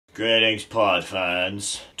Greetings, pod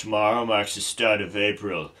fans. Tomorrow marks the start of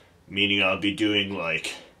April, meaning I'll be doing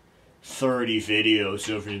like 30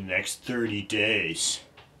 videos over the next 30 days.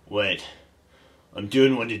 Wait, I'm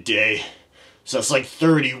doing one today, so it's like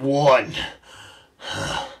 31.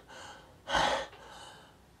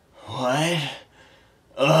 What?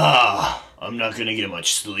 I'm not gonna get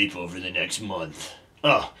much sleep over the next month.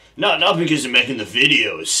 Not because of making the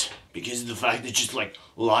videos. Because of the fact that just like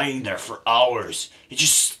lying there for hours, it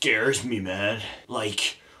just scares me, man.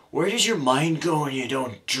 Like, where does your mind go when you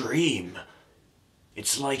don't dream?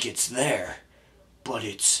 It's like it's there, but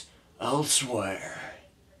it's elsewhere.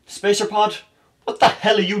 SpacerPod, what the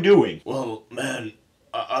hell are you doing? Well, man,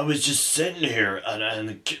 I was just sitting here and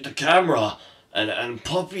the camera and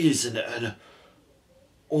puppies and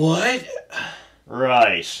what?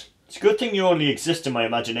 Right. It's a good thing you only exist in my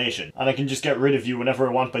imagination, and I can just get rid of you whenever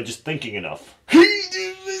I want by just thinking enough.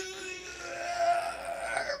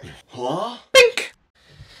 Huh? Bink!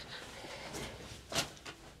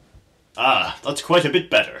 That's quite a bit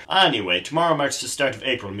better. Anyway, tomorrow marks the start of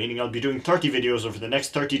April, meaning I'll be doing 30 videos over the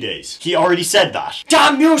next 30 days. He already said that.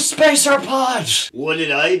 Damn you, SpacerPod! What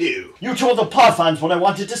did I do? You told the pod fans what I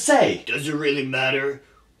wanted to say. Does it really matter?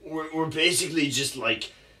 We're basically just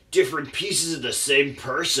like different pieces of the same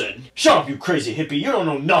person. Shut up, you crazy hippie. You don't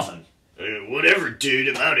know nothing. Whatever, dude.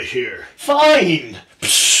 I'm out of here. Fine!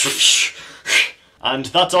 And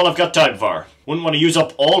that's all I've got time for. Wouldn't want to use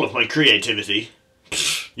up all of my creativity.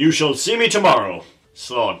 You shall see me tomorrow.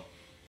 Sloan.